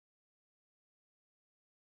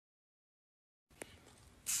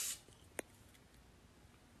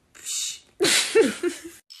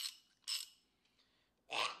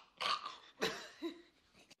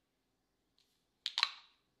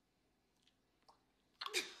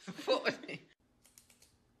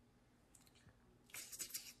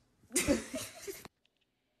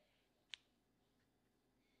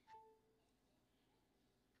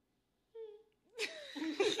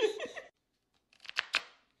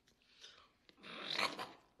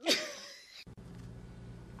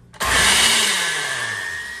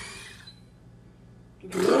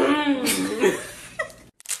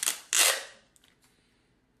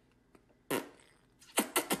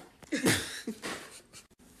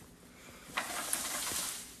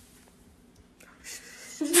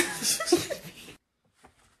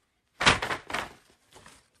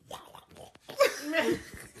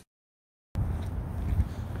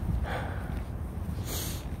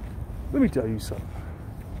Let me tell you something.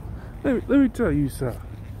 Let me tell you something.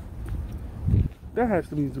 That has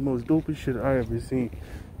to be the most dopest shit I ever seen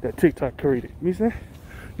that TikTok created. You see?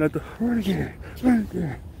 Not the run again, run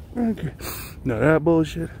again, run again. No, that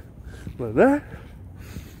bullshit. But that,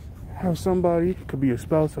 how somebody, could be a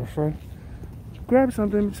spouse or friend, grab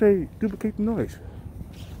something and say, duplicate the noise.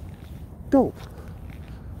 Dope.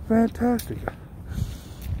 Fantastic.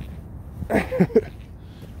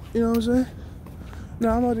 You know what I'm saying?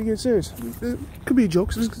 Now I'm about to get serious. It could be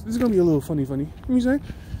jokes. It's gonna be a little funny. You know what I'm saying?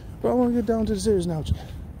 But I want to get down to the serious now.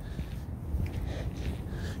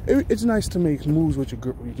 It's nice to make moves with your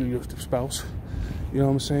spouse. You know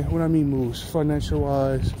what I'm saying? When I mean moves, financial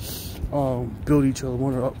wise, build each other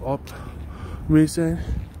one up. You know what I'm saying?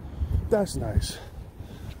 That's nice.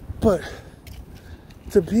 But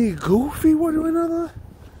to be goofy with one another,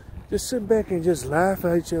 just sit back and just laugh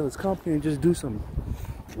at each other's company and just do some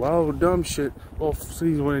wild dumb shit off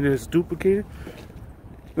season when it's duplicated.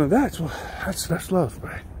 Now that's love,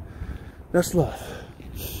 right? That's love.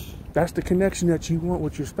 That's the connection that you want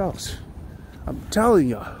with your spouse. I'm telling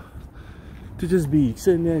y'all, to just be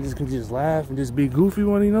sitting there and just laugh and just be goofy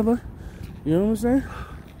with one another. You know what I'm saying?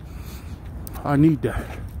 I need that.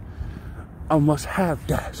 I must have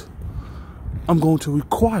that. I'm going to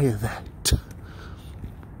require that.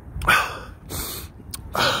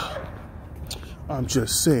 I'm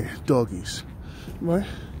just saying, doggies, right?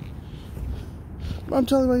 I'm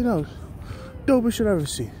telling you right now, dopest shit I've ever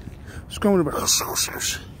seen. Scrolling about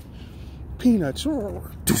peanuts. You know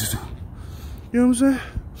what I'm saying?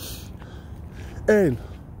 And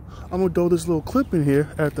I'm gonna throw this little clip in here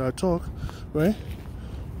after I talk, right?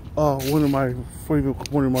 One of my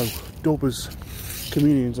dopest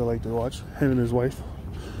comedians I like to watch, him and his wife.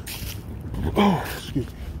 Oh, excuse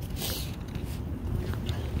me.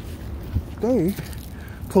 They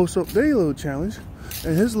post up their little challenge,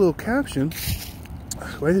 and his little caption,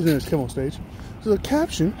 right? His name is Kim on stage. So the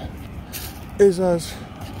caption is us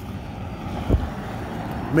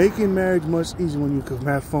making marriage much easier when you can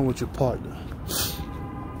have fun with your partner.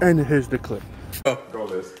 And here's the clip. Go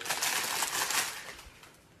this.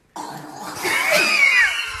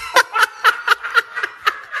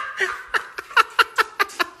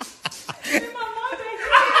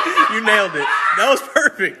 You nailed it. That was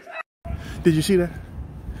perfect. Did you see that?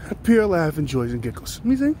 Pure laugh and joys and giggles.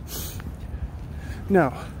 You see?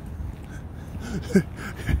 Now,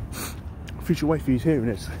 future wifey's hearing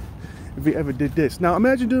this. If you ever did this. Now,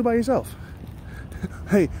 imagine doing it by yourself.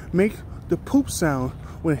 Hey, make the poop sound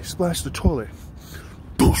when it splashes the toilet.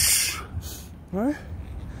 Boosh! Right?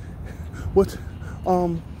 What?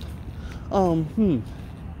 Oh,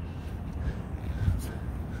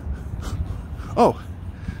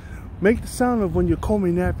 make the sound of when you're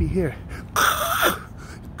combing nappy hair.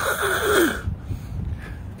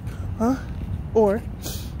 Huh? Or,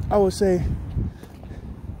 I would say,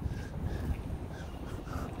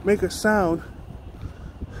 make a sound.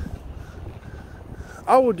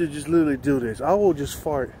 I would just literally do this. I will just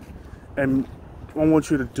fart, and I want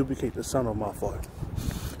you to duplicate the sound of my fart.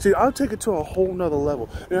 See, I'll take it to a whole nother level,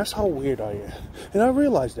 and that's how weird I am. And I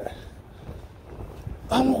realize that.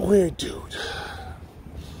 I'm a weird dude.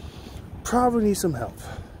 Probably need some help.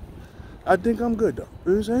 I think I'm good though.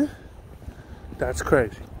 You know what I'm saying? That's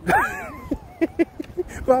crazy.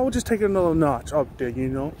 But I would just take it another notch up there, you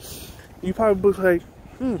know. You probably be like,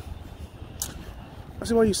 I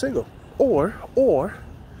see why you single. Or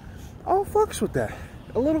I'll fucks with that.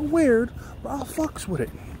 A little weird, but I'll fucks with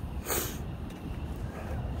it.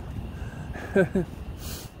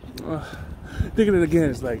 Thinking it again,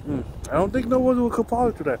 it's like, I don't think no one will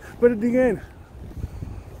compare to that. But at the end,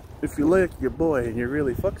 if you like your boy and you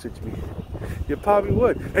really fucks with me, you probably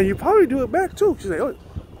would. And you probably do it back too. She's like, oh,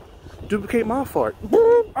 duplicate my fart.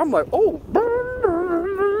 I'm like, oh.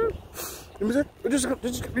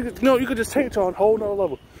 No, you could just take it to a whole nother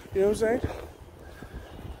level. You know what I'm saying?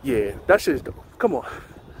 Yeah, that shit is dope. Come on.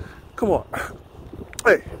 Come on.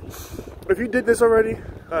 Hey, If you did this already,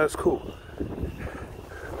 that's cool.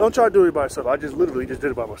 Don't try to do it by yourself. I just literally just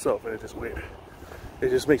did it by myself, and it's just weird. It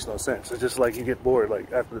just makes no sense. It's just like you get bored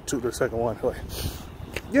like after the second one. Like,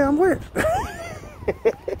 yeah, I'm weird.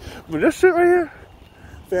 But this shit right here,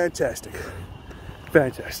 fantastic.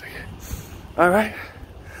 Fantastic. Alright?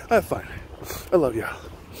 Have fun. I love y'all.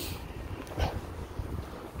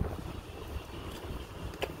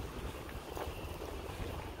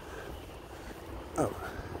 Oh.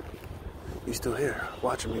 You still here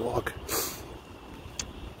watching me walk.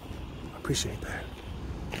 I appreciate that.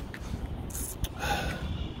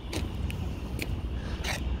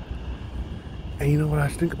 And you know what I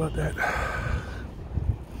think about that?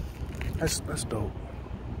 That's dope.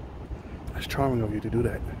 That's charming of you to do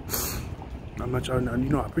that. I'm not trying to, you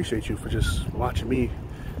know, I appreciate you for just watching me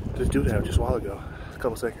just do that just a while ago. A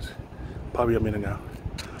couple seconds. Probably a minute now.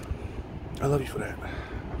 I love you for that.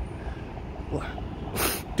 Well,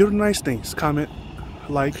 do the nice things. Comment,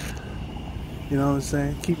 like, you know what I'm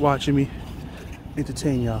saying? Keep watching me.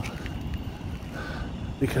 Entertain y'all.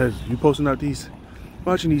 Because you posting out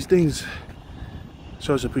watching these things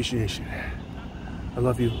shows appreciation. I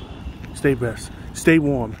love you. Stay blessed. Stay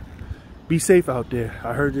warm. Be safe out there.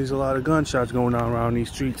 I heard there's a lot of gunshots going on around these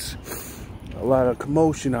streets. A lot of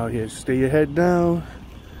commotion out here. Stay your head down.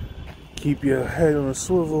 Keep your head on a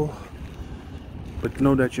swivel. But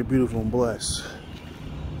know that you're beautiful and blessed.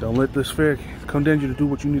 Don't let this fear condemn you to do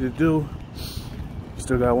what you need to do. You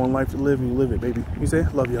still got one life to live and you live it, baby. You say?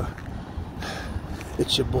 Love y'all.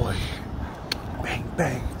 It's your boy. Bang,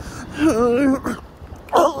 bang.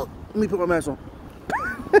 Let me put my mask on.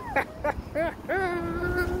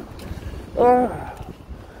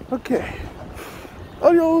 Okay.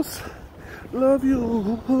 Adios. Love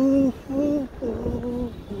you.